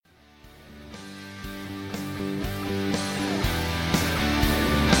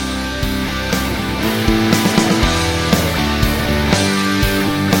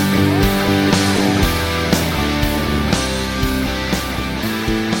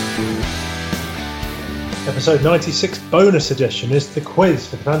Episode 96 bonus edition is the quiz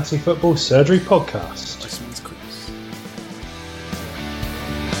for the Fantasy Football Surgery podcast. Iceman's quiz.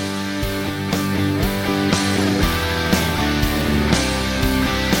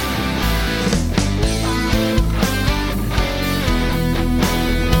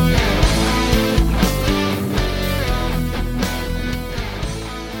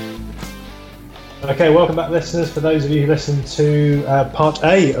 Okay, welcome back, listeners. For those of you who listened to part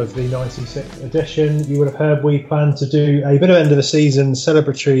A of the 96th edition, you would have heard we plan to do a bit of end of the season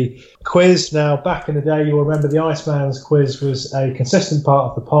celebratory quiz. Now, back in the day, you'll remember the Iceman's quiz was a consistent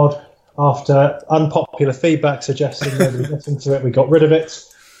part of the pod. After unpopular feedback suggesting nobody listened to it, we got rid of it.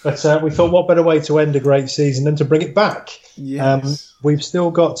 But we thought, what better way to end a great season than to bring it back? Yes. We've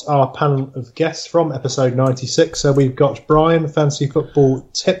still got our panel of guests from episode 96. So we've got Brian, fantasy football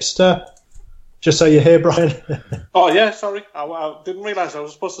tipster. Just so you're here, Brian. Oh, yeah, sorry. I didn't realise I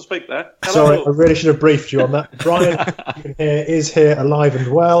was supposed to speak there. Hello. Sorry, I really should have briefed you on that. Brian you can hear, is here alive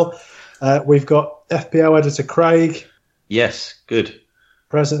and well. We've got FPL editor Craig. Yes, good.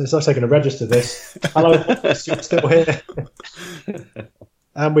 Present. It's not taking to register this. Hello, you're still here.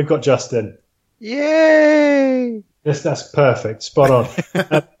 And we've got Justin. Yay! Yes, that's perfect. Spot on.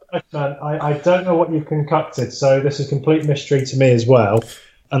 Man, I don't know what you've concocted, so this is complete mystery to me as well.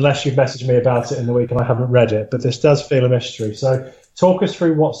 Unless you've messaged me about it in the week and I haven't read it. But this does feel a mystery. So talk us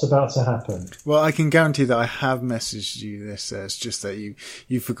through what's about to happen. Well, I can guarantee that I have messaged you this. It's just that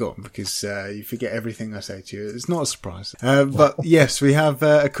you've forgotten because you forget everything I say to you. It's not a surprise. But yes, we have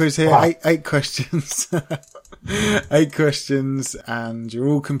a quiz here. Wow. Eight questions. 8 questions, and you're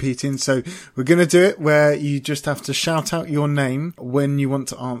all competing. So we're going to do it where you just have to shout out your name when you want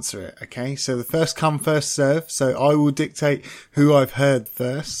to answer it. Okay. So the first come, first serve. So I will dictate who I've heard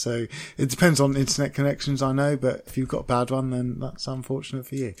first. So it depends on internet connections, I know, but if you've got a bad one, then that's unfortunate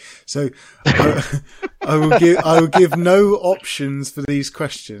for you. So I will give no options for these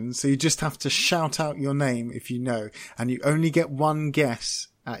questions. So you just have to shout out your name if you know, and you only get one guess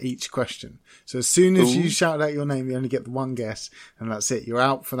at each question. So as soon as you shout out your name, you only get the one guess, and that's it. You're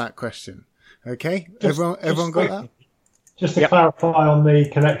out for that question. Okay? Everyone got that? Just to clarify on the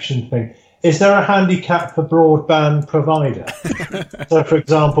connection thing, is there a handicap for broadband provider? So, for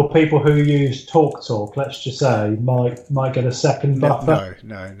example, people who use TalkTalk, let's just say, might get a second buffer?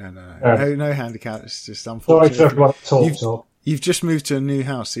 No handicap. It's just unfortunate. Sorry to everyone at TalkTalk. You've just moved to a new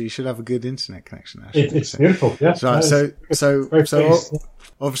house, so you should have a good internet connection. It's beautiful, yeah. Right, so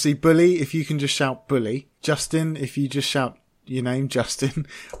obviously, Bully, if you can just shout Bully. Justin, if you just shout your name, Justin.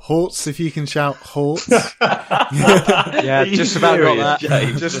 Hortz, if you can shout Hortz. Yeah, just about got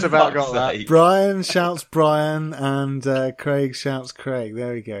that. Just about got that. Brian shouts Brian, and Craig shouts Craig.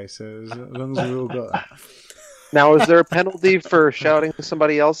 There we go. So as long as we've all got that. Now, is there a penalty for shouting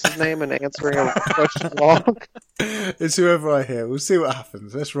somebody else's name and answering a question wrong? It's whoever I hear. We'll see what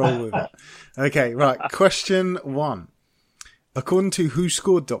happens. Let's roll with it. Okay, right. Question 1. According to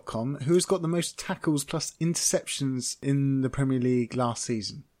WhoScored.com, who's got the most tackles plus interceptions in the Premier League last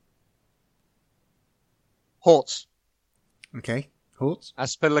season? Hortz. Okay, Hortz.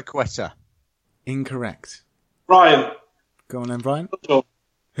 Azpilicueta. Incorrect. Brian. Go on then, Brian. Phil.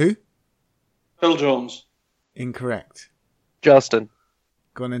 Who? Phil Jones. Incorrect. Justin.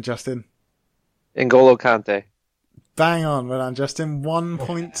 Go on then, Justin. N'Golo Kante. Bang on, well done, Justin. 1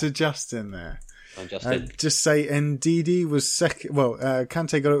 point to Justin there. Just say Ndidi was second. Well,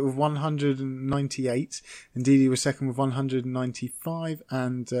 Kante got it with 198. Ndidi was second with 195,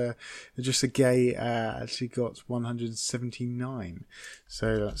 and just a Gay actually got 179.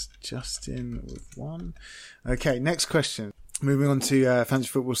 So that's Justin with 1. Okay, next question. Moving on to Fantasy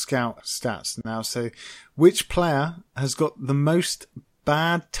Football Scout stats now. So, which player has got the most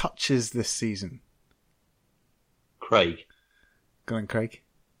bad touches this season? Craig. Go on, Craig.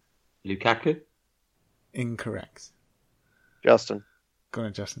 Lukaku. Incorrect. Justin. Go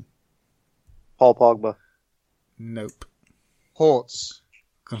on, Justin. Paul Pogba. Nope. Hortz.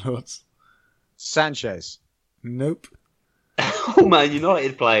 Go on, Hortz. Sanchez. Nope. Oh, Man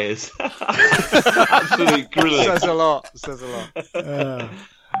United players. Absolute grilling. Says a lot.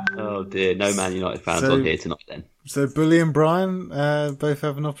 Oh dear, no Man United fans on here tonight then. So Bully and Brian both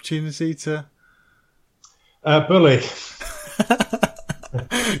have an opportunity to... Bully.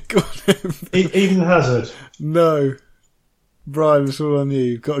 Go on. Eden Hazard. No. Brian, it's all on you.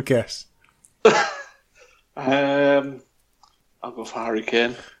 You've got a guess. I'll go for Harry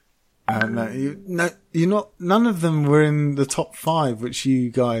Kane. No, you're not. None of them were in the top 5, which you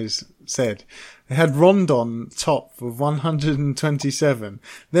guys said. They had Rondon top with 127,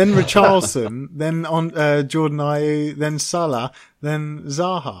 then Richarlison, then on Jordan Ayew, then Salah, then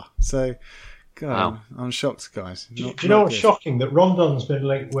Zaha. So God, Wow. I'm shocked, guys. Do you know what's shocking? That Rondon's been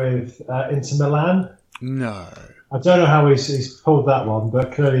linked with Inter Milan. No. I don't know how he's pulled that one,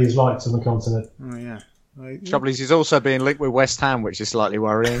 but clearly he's liked on the continent. Oh, yeah. Like, Trouble is, he's also being linked with West Ham, which is slightly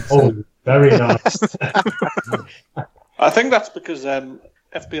worrying. Oh, very nice. I think that's because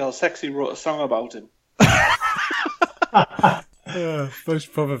FPL Sexy wrote a song about him.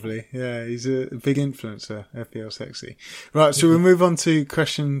 most probably. Yeah, he's a big influencer, FPL Sexy. Right, so we'll move on to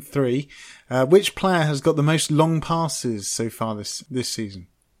question 3. Which player has got the most long passes so far this season?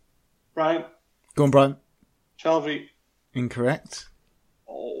 Brian, Go on, Brian. Shelby. Incorrect.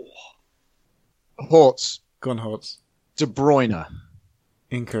 Oh. Hortz. Go on, Hortz. De Bruyne.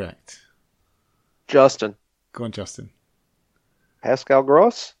 Incorrect. Justin. Go on, Justin. Pascal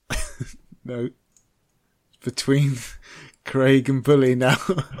Gross. No. It's between Craig and Bully now.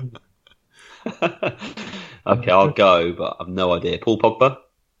 Okay, I'll go, but I've no idea. Paul Pogba?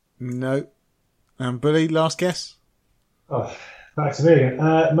 No. Bully, last guess? Oh, back to me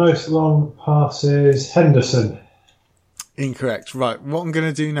again. Most long passes, Henderson. Incorrect. Right, what I'm going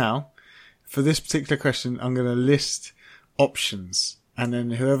to do now, for this particular question, I'm going to list options. And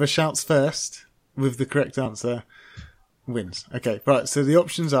then whoever shouts first with the correct answer wins. Okay, right, so the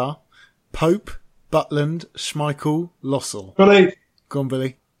options are Pope, Butland, Schmeichel, Lossell. Billy. Go on,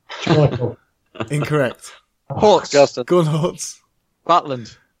 Billy. Schmeichel. Incorrect. Hortz. Justin. Go on, Hortz.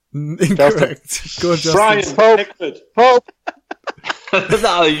 Butland. Incorrect. Go on, Justin. Brian Pope. Pickford. Pope.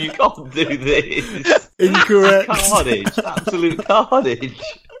 No, you can't do this. Incorrect. Carnage. Absolute carnage.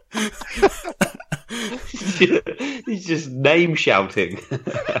 He's just name shouting.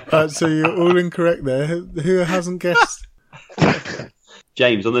 So you're all incorrect there. Who hasn't guessed?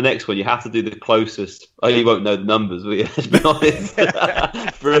 James, on the next one, you have to do the closest. Oh, you won't know the numbers, will you? Let's be honest.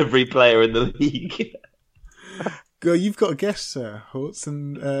 For every player in the league. Go, you've got a guess, sir, Hortz,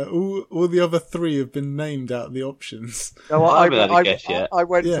 and all the other 3 have been named out of the options. No, I haven't had a guess yet. I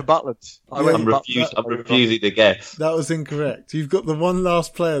went Yeah. for Butland. I'm I'm refusing to guess. That was incorrect. You've got the one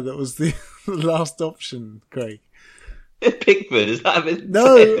last player that was the last option, Craig. Pickford, is that a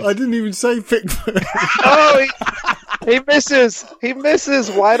No, I didn't even say Pickford. Oh, he misses. He misses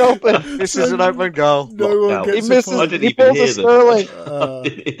wide open. This is an open goal. No one He gets a misses. I point. didn't He even pulls a hear them.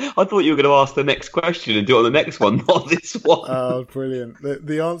 Sterling. I thought you were going to ask the next question and do it on the next one, not this one. Oh, brilliant.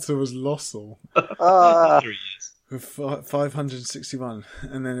 The answer was Lossell Uh, 3 years. with 561,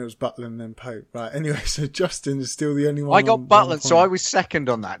 and then it was Butland and then Pope. Right, anyway, so Justin is still the only one. I got on 1 Butland, so I point. was second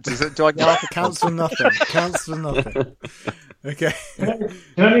on that. Do I get half a Counts for nothing. Counts for nothing. Okay. Can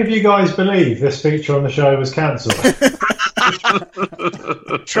any of you guys believe this feature on the show was cancelled?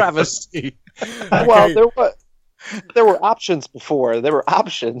 travesty? Well, there were options before. There were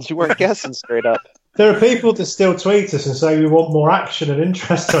options. You weren't guessing straight up. There are people that still tweet us and say we want more action and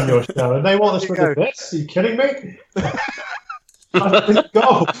interest on your show, and they want us with this. Are you kidding me?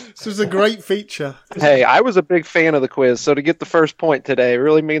 Go. This was a great feature. Hey, I was a big fan of the quiz, so to get the first point today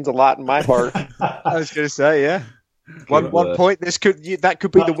really means a lot in my heart. I was going to say, yeah. One work. point. That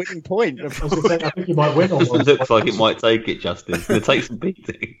could be the winning point. I was going to say, I think you might win on It one. looks like it might take it, Justin. It's going to take some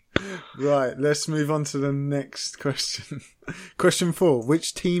beating. Right, let's move on to the next question. Question 4.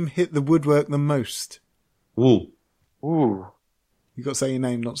 Which team hit the woodwork the most? Ooh. Ooh. You got to say your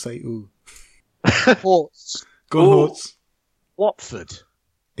name, not say ooh. Hortz. Go on, Ooh. Hortz. Watford.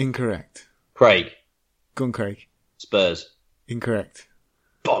 Incorrect. Craig. Go on, Craig. Spurs. Incorrect.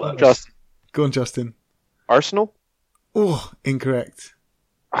 Bollocks. Justin. Go on, Justin. Arsenal? Oh, incorrect.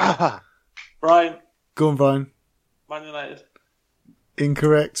 Ah. Brian, Go on, Brian. Man United.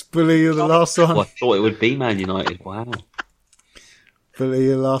 Incorrect. Bully, you're the last one. Oh, I thought it would be Man United. Wow. Bully,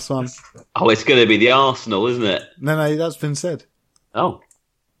 you're the last one. Oh, it's going to be the Arsenal, isn't it? No, that's been said. Oh.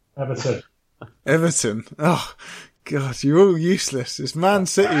 Everton. Everton. Oh, God, you're all useless. It's Man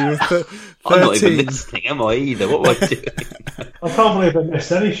City with 13. I'm not even listening, am I, either? What am I doing? I can't believe they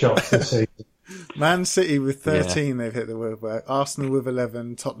missed any shots this season. Man City with 13, they've hit the woodwork. Arsenal with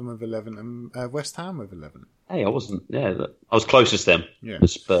 11, Tottenham with 11, and West Ham with 11. Hey, I wasn't. Yeah, I was closest to them. Yeah. The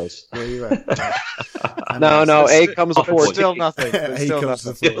Spurs. There you are. No, A comes Oh, before Still D. nothing. He Still comes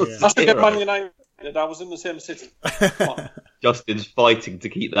nothing. before, yeah. That's to get Right. Man United. I was in the same city. Come on. Justin's fighting to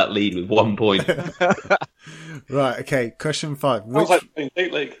keep that lead with 1 point. Right, okay, question 5. Sounds like playing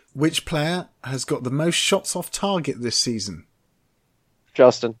State League. Which player has got the most shots off target this season?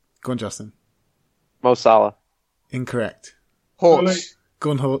 Justin. Go on, Justin. Mo Salah. Incorrect. Hortz.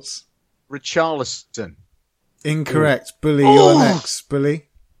 Go on, Hortz. Richarlison. Incorrect. Bully, you're next. Bully.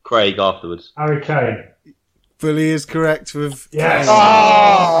 Craig afterwards. Harry Kane. Bully is correct with Yes. Kane.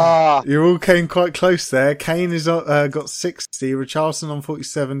 Ah! You all came quite close there. Kane is got 60, Richarlison on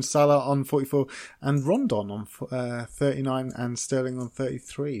 47, Salah on 44, and Rondon on 39, and Sterling on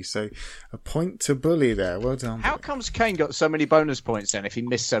 33. So a point to Bully there. Well done. How comes Kane got so many bonus points then if he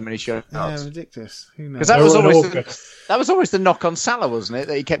missed so many shots? Yeah, ridiculous. Who knows? Because that was They're all always August. that was always the knock on Salah, wasn't it?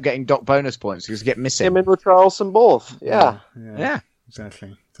 That he kept getting dock bonus points because he kept missing. Him and Richarlison both. Yeah. Yeah.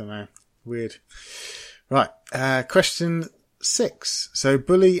 Exactly. Don't know. Weird. Right. Question 6. So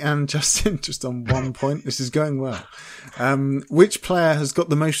Bully and Justin just on 1 point. This is going well. Which player has got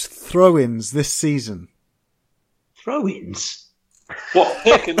the most throw-ins this season? Throw-ins? What?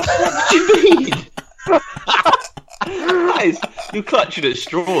 Taking What do you mean? You're clutching at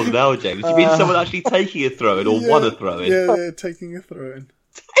straws now, James. You mean someone actually taking a throw-in or won a throw-in? Yeah, they're taking a throw-in.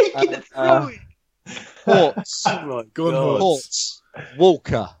 Taking a throw-in? Hortz. Oh my Go on, God. Hortz. Hortz.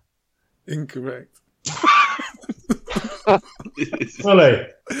 Walker. Incorrect. Bully.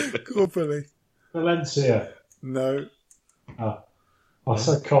 Go on, Bully. Valencia. No. Oh, I'm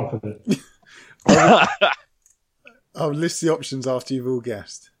so confident. I'll list the options after you've all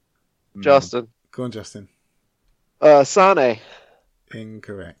guessed. Justin. Go on, Justin. Sane.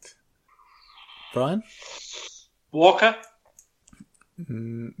 Incorrect. Brian? Walker.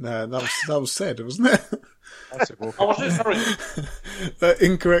 No, that was said, wasn't it? Oh, was it? Sorry.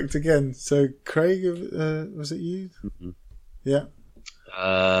 Incorrect again. So, Craig, was it you? Mhm. Yeah.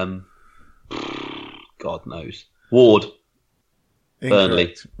 God knows. Ward. Burnley.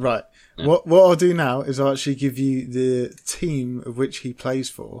 Incorrect. Right. Yeah. What I'll do now is I'll actually give you the team of which he plays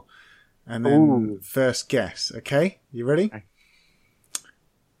for, and then first guess. Okay, you ready? Okay.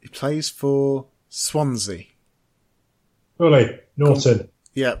 He plays for Swansea. Bully. Norton.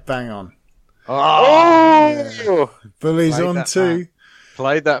 Yeah, bang on. Oh! Bully's Played on that 2.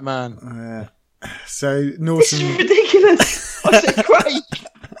 Played that man. So This is Norton. ridiculous. I said Craig.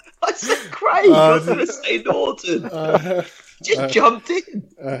 I Oh, was going to say Norton. I Just jumped in.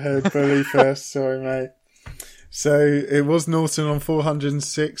 heard Bully first. Sorry, mate. So it was Norton on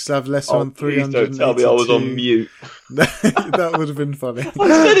 406. Slav Lesser on Please 382. don't tell me I was on mute. That would have been funny. I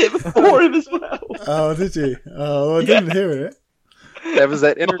said it before him as well. Oh, did you? Oh, I didn't hear it. That was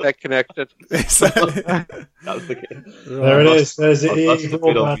that internet connection. Is that That was the There it is. There's I must the have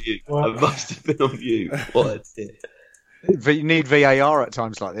been on mute. I must have been on mute. What a tit. You need VAR at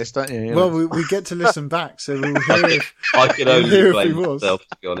times like this, don't you? You know? Well, we get to listen back, so we'll hear if. I can We'll only hear if blame he was. myself,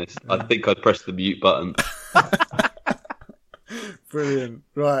 to be honest. I think I pressed the mute button. Brilliant.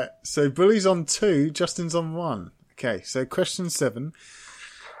 Right. So Bully's on 2, Justin's on 1. Okay. So question 7: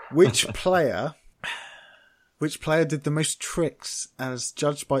 Which player did the most tricks as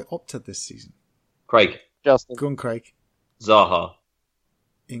judged by Opta this season? Craig. Justin. Go on, Craig. Zaha.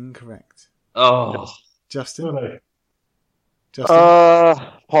 Incorrect. Oh. Justin. Bully. Justin.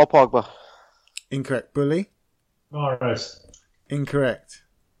 Paul Pogba. Incorrect. Bully. Mahrez. Incorrect.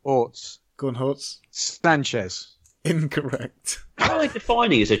 Hortz. Go on, Hortz. Sanchez. Incorrect. What are they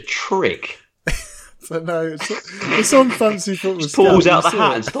defining as a trick? So no, it's on Fancy Football. Just pulls Scout, out the you saw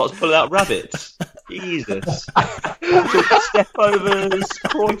hat it. and starts pulling out rabbits. Jesus. Step overs,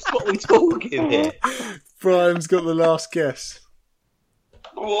 Christ, what are we talking here? Brian's got the last guess.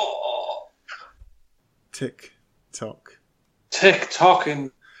 Oh, Tick tock. TikTok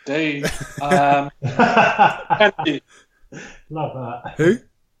indeed. Kennedy. Love that. Who?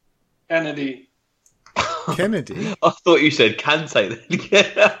 Kennedy. Kennedy. I thought you said Kante then.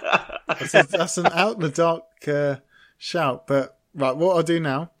 That's an out in the dark shout. But right, what I'll do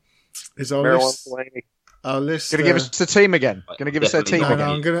now is I'll Marouane list. Fellaini. I'll list. Gonna give us the team again. Gonna give us their team Definitely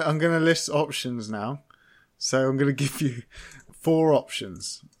No, again. no, I'm gonna list options now. So I'm gonna give you 4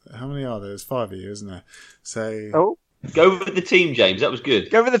 options. How many are there? There's 5 of you, isn't there? So Oh, Go with the team, James. That was good.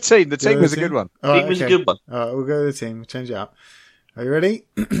 Go for the team. The Go team with was the a good one. All Team was a good one. All right, we'll go with the team. Change it up. Are you ready?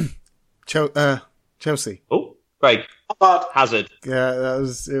 Chelsea. Oh, Craig. Bad. Hazard. Yeah, it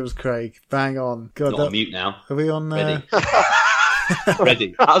was Craig. Bang on. God, Not on mute now. are we on? Ready.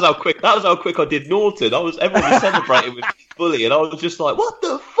 Ready. That was how quick I did Norton. Everyone was celebrating with Bully, and I was just like, "What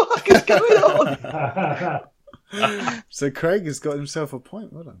the fuck is going on?" So Craig has got himself a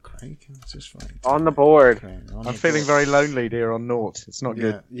point. Well done, Craig. It's just right. on the board. Okay, on I'm the feeling board. very lonely here on Naught. It's not Yeah,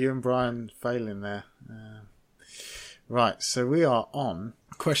 good. you and Brian failing there. Right, so we are on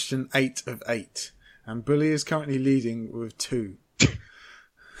question 8 of 8, and Bully is currently leading with 2.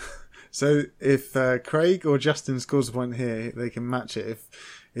 So if Craig or Justin scores a point here, they can match it.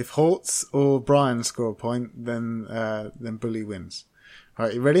 If Hortz or Brian score a point, then Bully wins. All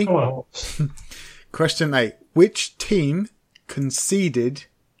right, you ready? Come on. Question 8. Which team conceded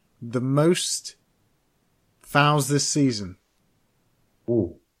the most fouls this season.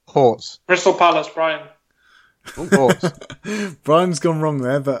 Ooh. Horts. Crystal Palace, Brian. Horts. Brian's gone wrong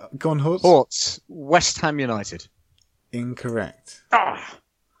there, but go on, Horts. Horts. West Ham United. Incorrect.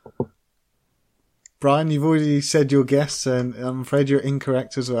 Brian, you've already said your guess, and I'm afraid you're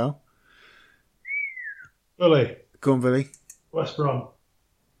incorrect as well. Billy. Go on, Billy. West Brom.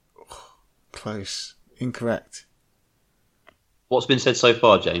 Close. Incorrect. What's been said so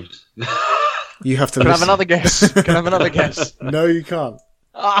far, James? You have to Can I listen. have another guess? Can I have another guess? No, you can't.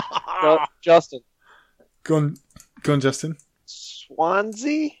 Justin. Go on, Justin.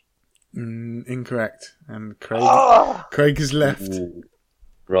 Swansea? Incorrect. And Craig is left. Ooh.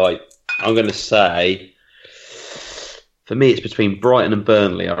 Right. I'm going to say, for me, it's between Brighton and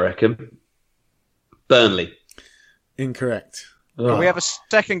Burnley, I reckon. Burnley. Incorrect. Can we have a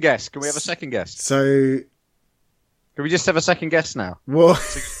second guess? So, Can we just have a second guess now? well,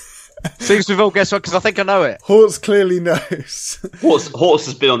 Seems we've all guessed one because I think I know it. Hortz clearly knows. Horse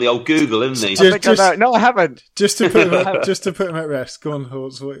has been on the old Google, hasn't he? Just- I think I know it. No, I haven't. just to put him at rest. Go on,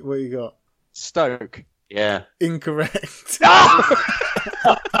 Hortz. What you got? Stoke. Yeah. Incorrect.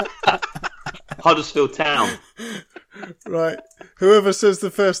 Huddersfield Town. Right. Whoever says the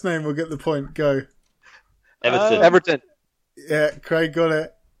first name will get the point. Go. Everton. Everton. Yeah, Craig got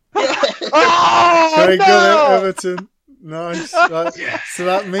it. Oh, Craig no! got it. Everton. Nice. Right. So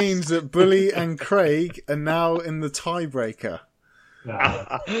that means that Bully and Craig are now in the tiebreaker.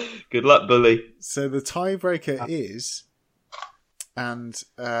 No. Good luck, Bully. So the tiebreaker is, and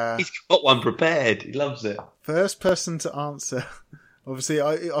He's got one prepared. He loves it. first person to answer. Obviously,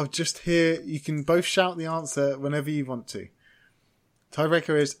 I'll just hear. You can both shout the answer whenever you want to.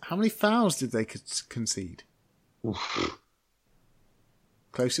 Tiebreaker is, how many fouls did they concede? Oof.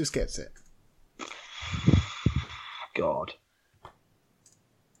 Closest gets it. God.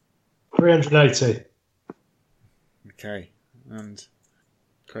 380. Okay. And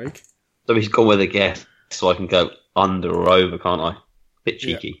Craig? So he's gone with a guess, so I can go under or over, can't I? Bit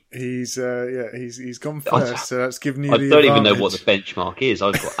cheeky. He's gone first, so that's giving you I the don't even know advantage. what the benchmark is.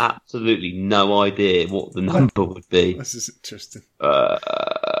 I've got absolutely no idea what the number would be. This is interesting.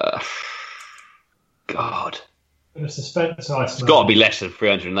 God. Bit of suspense, ice. It's got to be less than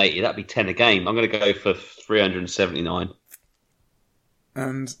 380. That'd be 10 a game. I'm going to go for 379.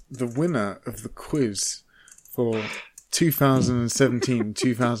 And the winner of the quiz for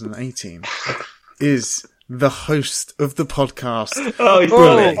 2017-2018 is the host of the podcast. Oh, he's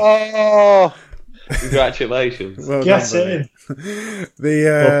brilliant. Oh, Congratulations. Well Guess done, it buddy. in.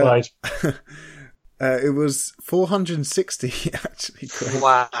 Well played. It was 460 actually. Craig.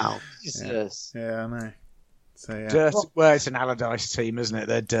 Wow. Jesus. Yeah, I know. So yeah, Dirty. Well, it's an Allardyce team, isn't it?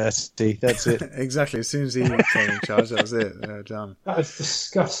 They're dirty. That's it. exactly. As soon as he came in charge, that was it. Done. That is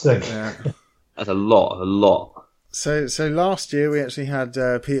disgusting. Yeah. That's a lot. So last year we actually had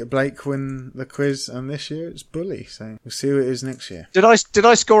Peter Blake win the quiz, and this year it's Bully. So we'll see who it is next year. Did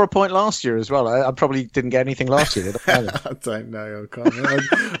I score a point last year as well? I probably didn't get anything last year. Did I? I don't know. I can't.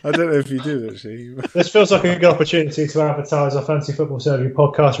 I don't know if you did actually. This feels like a good opportunity to advertise our Fantasy Football Surgery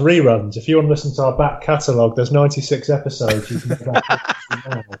podcast reruns. If you want to listen to our back catalogue, there's 96 episodes. You can go back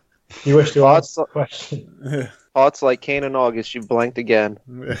now. If you wish to answer the question. Thoughts like Kane in August, you blanked again.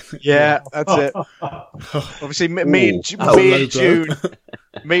 Yeah, that's it. Obviously, me and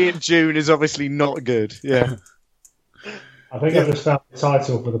June is obviously not good. Yeah. I think I just found the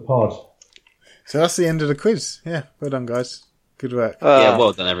title for the pod. So that's the end of the quiz. Yeah, well done, guys. Good work. Yeah,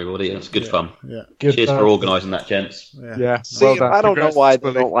 well done, everybody. It's good fun. Yeah, Good Cheers for organising that, gents. Yeah. See, Well done. I don't know Congrats, why they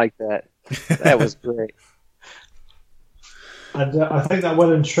Bully. don't like that. That was great. And I think that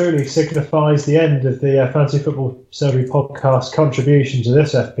well and truly signifies the end of the Fantasy Football Surgery podcast contribution to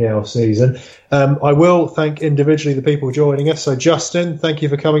this FPL season. I will thank individually the people joining us. So, Justin, thank you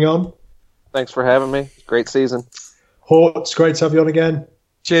for coming on. Thanks for having me. Great season. Hort, great to have you on again.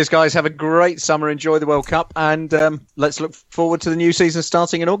 Cheers, guys. Have a great summer. Enjoy the World Cup. And let's look forward to the new season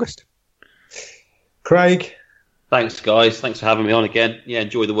starting in August. Craig, Thanks, guys. Thanks for having me on again. Yeah,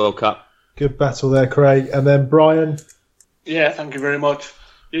 enjoy the World Cup. good battle there, Craig. And then Brian. Yeah, thank you very much.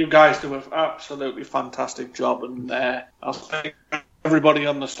 You guys do an absolutely fantastic job, and I'll thank everybody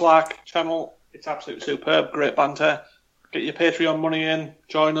on the Slack channel. It's absolutely superb, great banter. Get your Patreon money in,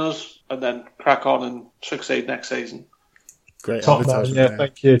 join us, and then crack on and succeed next season. great. Top man, advertisement yeah, there.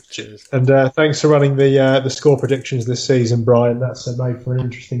 thank you. Cheers. And thanks for running the score predictions this season, Brian. That's made for an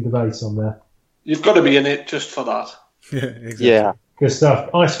interesting debate on there. You've got to be in it just for that. Yeah, exactly. Yeah. Good stuff.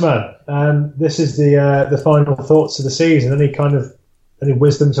 Iceman, this is the final thoughts of the season. Any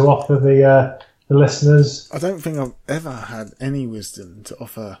wisdom to offer the the listeners? I don't think I've ever had any wisdom to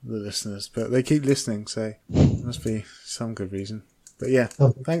offer the listeners, but they keep listening, so there must be some good reason. But yeah,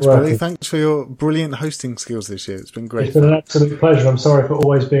 thanks, Billy. Thanks for your brilliant hosting skills this year. It's been great. It's been an absolute pleasure. I'm sorry for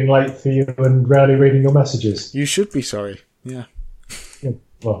always being late for you and rarely reading your messages. You should be sorry. Yeah.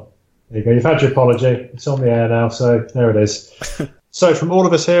 Well, there you go. You've had your apology. It's on the air now, so there it is. So from all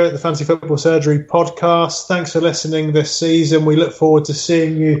of us here at the Fantasy Football Surgery podcast, thanks for listening this season. We look forward to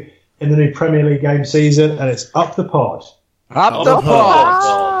seeing you in the new Premier League game season, and it's up the pod. Up the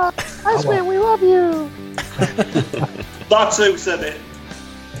pod! I swear we love you. That's who said it.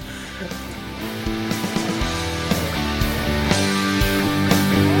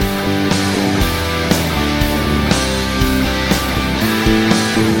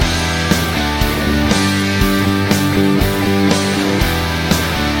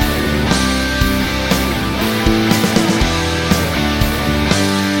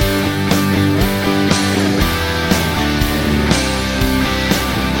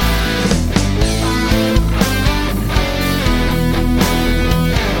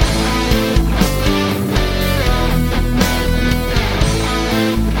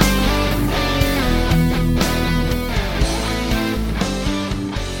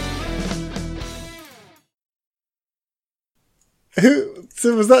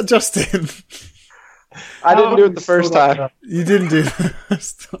 So was that Justin? I didn't do it the first time. You didn't do it the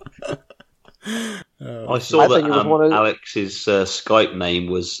first time. I saw that Alex's Skype name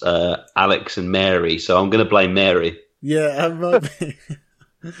was Alex and Mary, so I'm going to blame Mary. Yeah, that might be.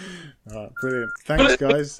 All right, brilliant. Thanks, guys.